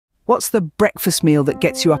What's the breakfast meal that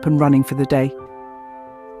gets you up and running for the day?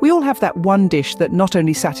 We all have that one dish that not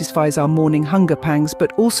only satisfies our morning hunger pangs,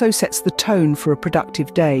 but also sets the tone for a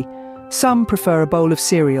productive day. Some prefer a bowl of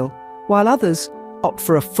cereal, while others opt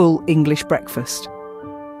for a full English breakfast.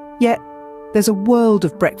 Yet, there's a world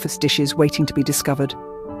of breakfast dishes waiting to be discovered.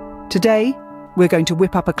 Today, we're going to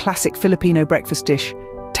whip up a classic Filipino breakfast dish,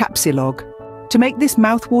 Tapsilog. To make this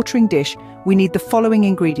mouth-watering dish, we need the following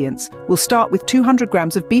ingredients. We'll start with 200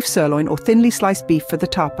 grams of beef sirloin or thinly sliced beef for the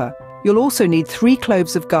tapa. You'll also need 3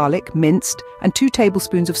 cloves of garlic, minced, and 2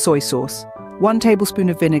 tablespoons of soy sauce, 1 tablespoon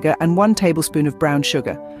of vinegar and 1 tablespoon of brown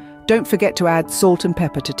sugar. Don't forget to add salt and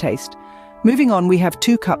pepper to taste. Moving on, we have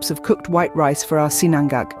 2 cups of cooked white rice for our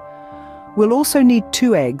Sinangag. We'll also need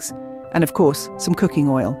 2 eggs and, of course, some cooking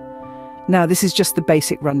oil. Now, this is just the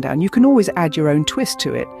basic rundown. You can always add your own twist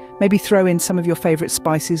to it. Maybe throw in some of your favourite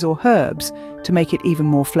spices or herbs to make it even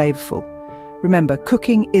more flavourful. Remember,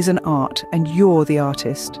 cooking is an art and you're the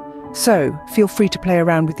artist. So, feel free to play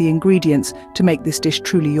around with the ingredients to make this dish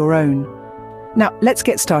truly your own. Now, let's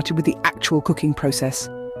get started with the actual cooking process.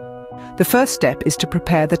 The first step is to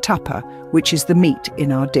prepare the tapa, which is the meat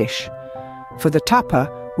in our dish. For the tapa,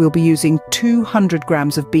 we'll be using 200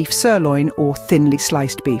 grams of beef sirloin or thinly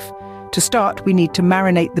sliced beef. To start, we need to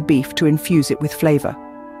marinate the beef to infuse it with flavour.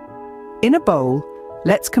 In a bowl,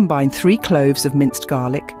 let's combine 3 cloves of minced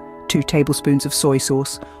garlic, 2 tablespoons of soy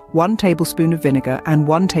sauce, 1 tablespoon of vinegar and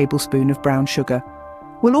 1 tablespoon of brown sugar.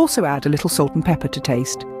 We'll also add a little salt and pepper to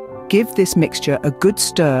taste. Give this mixture a good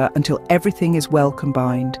stir until everything is well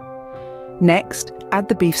combined. Next, add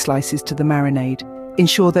the beef slices to the marinade.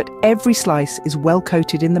 Ensure that every slice is well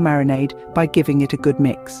coated in the marinade by giving it a good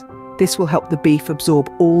mix. This will help the beef absorb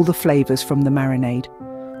all the flavours from the marinade.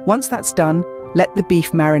 Once that's done, let the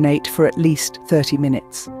beef marinate for at least 30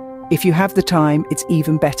 minutes. If you have the time, it's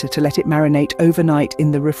even better to let it marinate overnight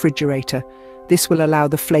in the refrigerator. This will allow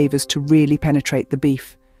the flavours to really penetrate the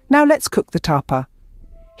beef. Now let's cook the tapa.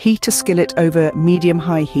 Heat a skillet over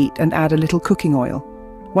medium-high heat and add a little cooking oil.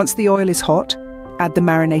 Once the oil is hot, add the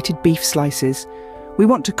marinated beef slices. We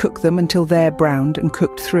want to cook them until they're browned and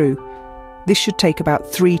cooked through. This should take about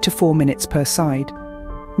 3 to 4 minutes per side.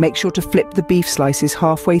 Make sure to flip the beef slices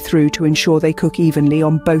halfway through to ensure they cook evenly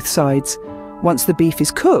on both sides. Once the beef is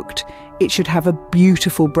cooked, it should have a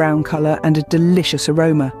beautiful brown colour and a delicious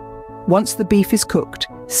aroma. Once the beef is cooked,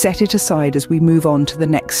 set it aside as we move on to the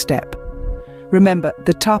next step. Remember,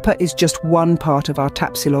 the tapa is just one part of our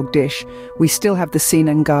Tapsilog dish. We still have the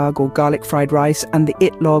Sinangag or garlic fried rice and the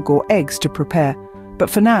Itlog or eggs to prepare. But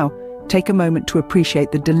for now, take a moment to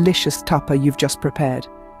appreciate the delicious tapa you've just prepared.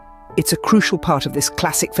 It's a crucial part of this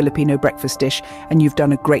classic Filipino breakfast dish, and you've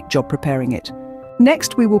done a great job preparing it.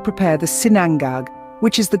 Next, we will prepare the Sinangag,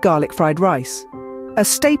 which is the garlic fried rice. A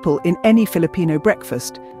staple in any Filipino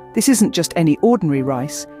breakfast, this isn't just any ordinary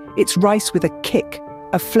rice, it's rice with a kick,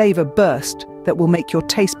 a flavour burst that will make your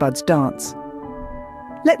taste buds dance.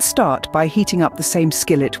 Let's start by heating up the same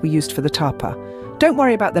skillet we used for the tapa. Don't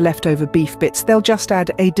worry about the leftover beef bits, they'll just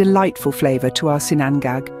add a delightful flavour to our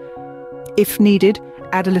Sinangag. If needed,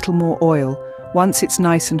 add a little more oil. Once it's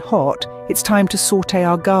nice and hot, it's time to sauté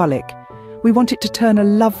our garlic. We want it to turn a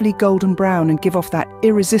lovely golden brown and give off that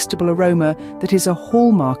irresistible aroma that is a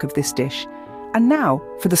hallmark of this dish. And now,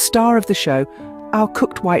 for the star of the show, our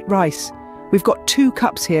cooked white rice. We've got 2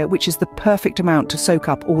 cups here, which is the perfect amount to soak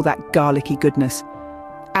up all that garlicky goodness.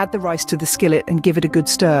 Add the rice to the skillet and give it a good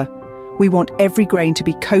stir. We want every grain to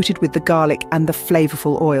be coated with the garlic and the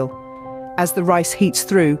flavourful oil. As the rice heats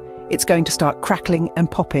through, it's going to start crackling and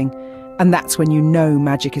popping, and that's when you know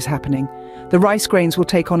magic is happening. The rice grains will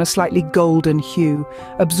take on a slightly golden hue,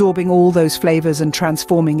 absorbing all those flavours and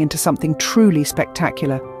transforming into something truly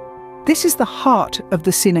spectacular. This is the heart of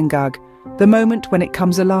the Sinangag, the moment when it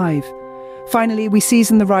comes alive. Finally, we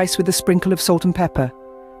season the rice with a sprinkle of salt and pepper.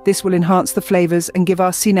 This will enhance the flavours and give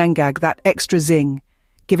our Sinangag that extra zing.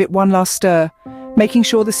 Give it one last stir, making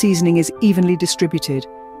sure the seasoning is evenly distributed.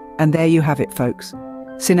 And there you have it, folks.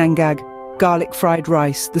 Sinangag, garlic fried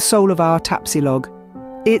rice, the soul of our Tapsilog.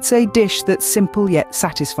 It's a dish that's simple yet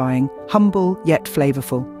satisfying, humble yet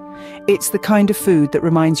flavourful. It's the kind of food that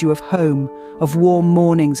reminds you of home, of warm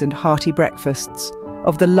mornings and hearty breakfasts,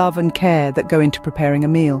 of the love and care that go into preparing a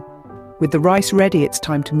meal. With the rice ready, it's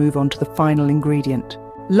time to move on to the final ingredient.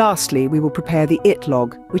 Lastly, we will prepare the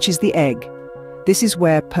Itlog, which is the egg. This is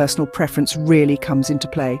where personal preference really comes into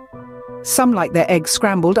play. Some like their eggs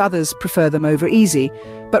scrambled, others prefer them over easy.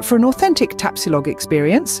 But for an authentic Tapsilog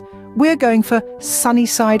experience, we're going for sunny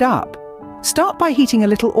side up. Start by heating a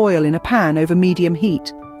little oil in a pan over medium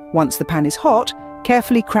heat. Once the pan is hot,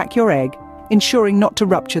 carefully crack your egg, ensuring not to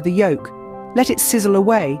rupture the yolk. Let it sizzle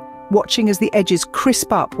away, watching as the edges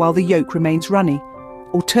crisp up while the yolk remains runny.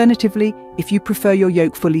 Alternatively, if you prefer your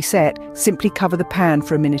yolk fully set, simply cover the pan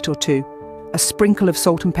for a minute or two. A sprinkle of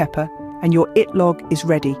salt and pepper, and your itlog is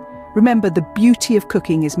ready. Remember, the beauty of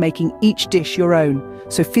cooking is making each dish your own,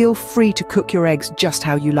 so feel free to cook your eggs just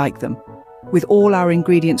how you like them. With all our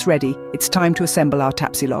ingredients ready, it's time to assemble our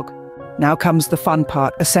Tapsilog. Now comes the fun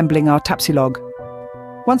part, assembling our Tapsilog.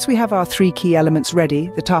 Once we have our 3 key elements ready,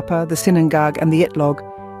 the Tapa, the Sinangag and the Itlog,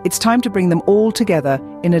 it's time to bring them all together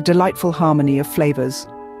in a delightful harmony of flavours.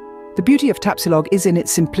 The beauty of Tapsilog is in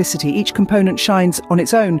its simplicity. Each component shines on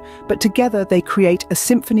its own, but together they create a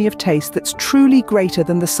symphony of taste that's truly greater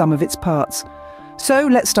than the sum of its parts. So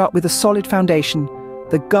let's start with a solid foundation,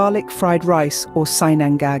 the garlic fried rice or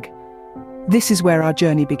Sinangag. This is where our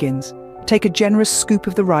journey begins. Take a generous scoop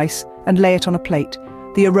of the rice and lay it on a plate.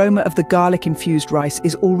 The aroma of the garlic-infused rice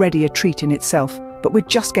is already a treat in itself, but we're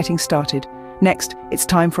just getting started. Next, it's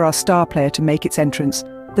time for our star player to make its entrance,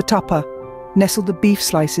 the Tapa. Nestle the beef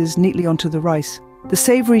slices neatly onto the rice. The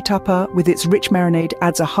savory Tapa, with its rich marinade,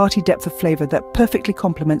 adds a hearty depth of flavour that perfectly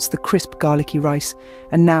complements the crisp garlicky rice.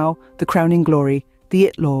 And now, the crowning glory,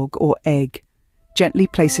 the Itlog or egg. Gently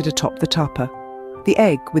place it atop the Tapa. The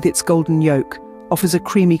egg, with its golden yolk, offers a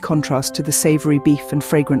creamy contrast to the savoury beef and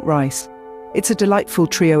fragrant rice. It's a delightful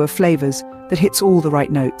trio of flavours that hits all the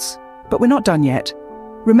right notes. But we're not done yet.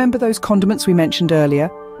 Remember those condiments we mentioned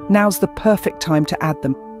earlier? Now's the perfect time to add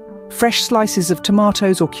them. Fresh slices of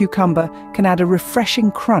tomatoes or cucumber can add a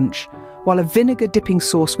refreshing crunch, while a vinegar dipping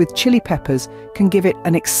sauce with chili peppers can give it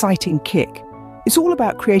an exciting kick. It's all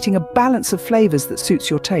about creating a balance of flavours that suits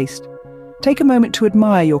your taste. Take a moment to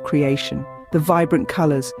admire your creation, the vibrant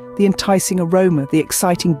colours, the enticing aroma, the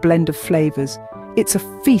exciting blend of flavours. It's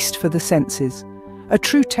a feast for the senses, a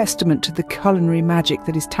true testament to the culinary magic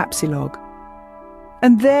that is Tapsilog.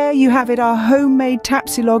 And there you have it, our homemade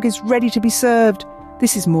Tapsilog is ready to be served.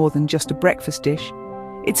 This is more than just a breakfast dish.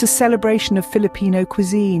 It's a celebration of Filipino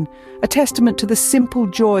cuisine, a testament to the simple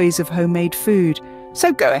joys of homemade food.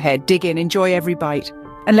 So go ahead, dig in, enjoy every bite,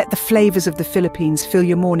 and let the flavours of the Philippines fill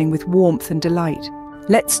your morning with warmth and delight.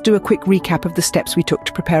 Let's do a quick recap of the steps we took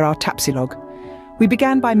to prepare our Tapsilog. We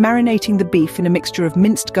began by marinating the beef in a mixture of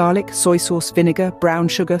minced garlic, soy sauce, vinegar, brown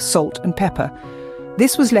sugar, salt and pepper.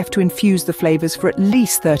 This was left to infuse the flavours for at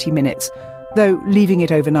least 30 minutes, though leaving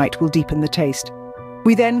it overnight will deepen the taste.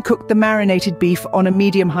 We then cooked the marinated beef on a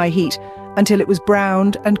medium-high heat until it was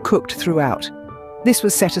browned and cooked throughout. This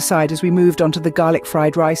was set aside as we moved on to the garlic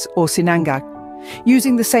fried rice or Sinangag.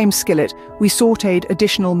 Using the same skillet, we sautéed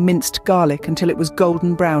additional minced garlic until it was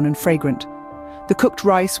golden brown and fragrant. The cooked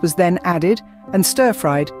rice was then added and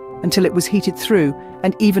stir-fried until it was heated through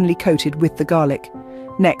and evenly coated with the garlic.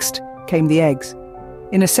 Next came the eggs.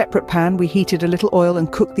 In a separate pan, we heated a little oil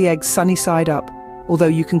and cooked the eggs sunny side up, although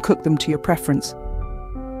you can cook them to your preference.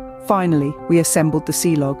 Finally, we assembled the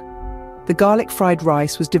Silog. The garlic fried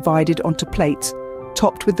rice was divided onto plates,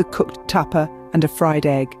 topped with the cooked tapa and a fried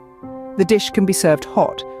egg. The dish can be served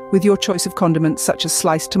hot, with your choice of condiments such as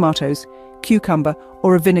sliced tomatoes, cucumber,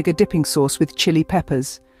 or a vinegar dipping sauce with chili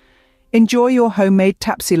peppers. Enjoy your homemade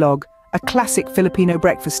Tapsilog, a classic Filipino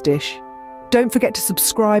breakfast dish. Don't forget to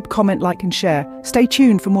subscribe, comment, like and share. Stay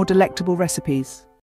tuned for more delectable recipes.